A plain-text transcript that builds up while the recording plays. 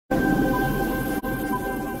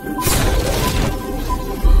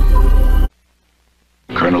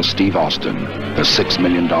Colonel Steve Austin, the $6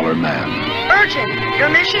 Million Man. Urgent! Your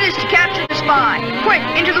mission is to capture the spy. Quick,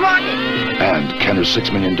 into the rocket! And Kenner's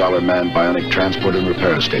 $6 Million Man bionic transport and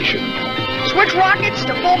repair station. Switch rockets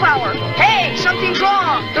to full power. Hey, something's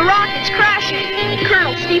wrong! The rocket's crashing!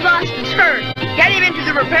 Colonel Steve Austin's hurt. Get him into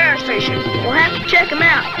the repair station. We'll have to check him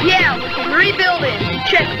out. Yeah, we can rebuild him.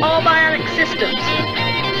 Check all bionic systems.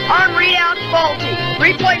 Arm readout faulty.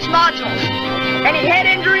 Replace modules. Any head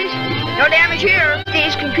injuries? No damage here.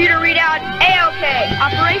 These computer readout A-OK.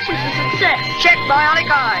 Operation's a success. Check bionic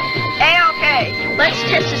eye. A-OK. Let's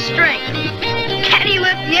test his strength. Can he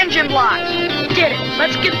lift the engine blocks? Did it.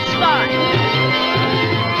 Let's get the spy.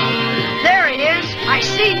 There he is. I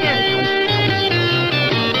see him.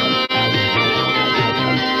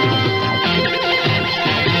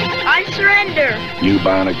 I surrender. New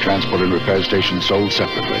bionic transport and repair station sold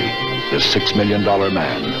separately. The $6 Million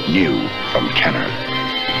Man, new from Kenner.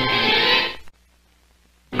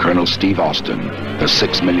 Colonel Steve Austin, the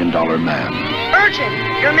 $6 Million Man. Urgent!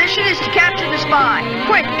 Your mission is to capture the spy.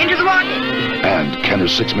 Quick, into the rocket! And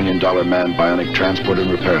Kenner's $6 Million Man bionic transport and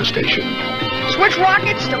repair station. Switch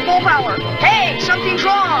rockets to full power. Hey, something's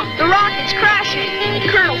wrong! The rocket's crashing!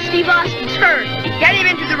 Colonel Steve Austin's hurt. Get him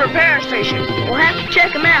into the repair station. We'll have to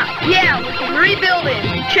check him out. Yeah, we can rebuild him.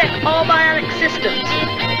 Check all bionic systems.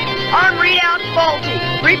 Arm readout faulty.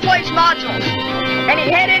 Replace modules. Any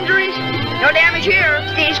head injuries? No damage here.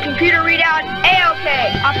 These computer readout A-OK.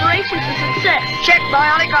 Operation's a success. Check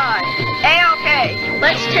bionic eye. A-OK.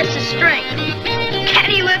 Let's test his strength. Can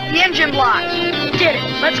he lift the engine blocks? Did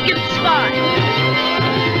it. Let's get the spy.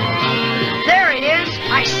 There he is.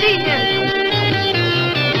 I see him.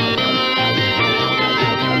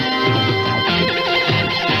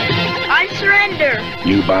 I surrender.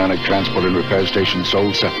 New bionic transport and repair station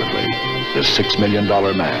sold separately. The $6 Million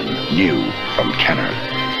Man, new from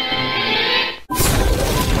Kenner.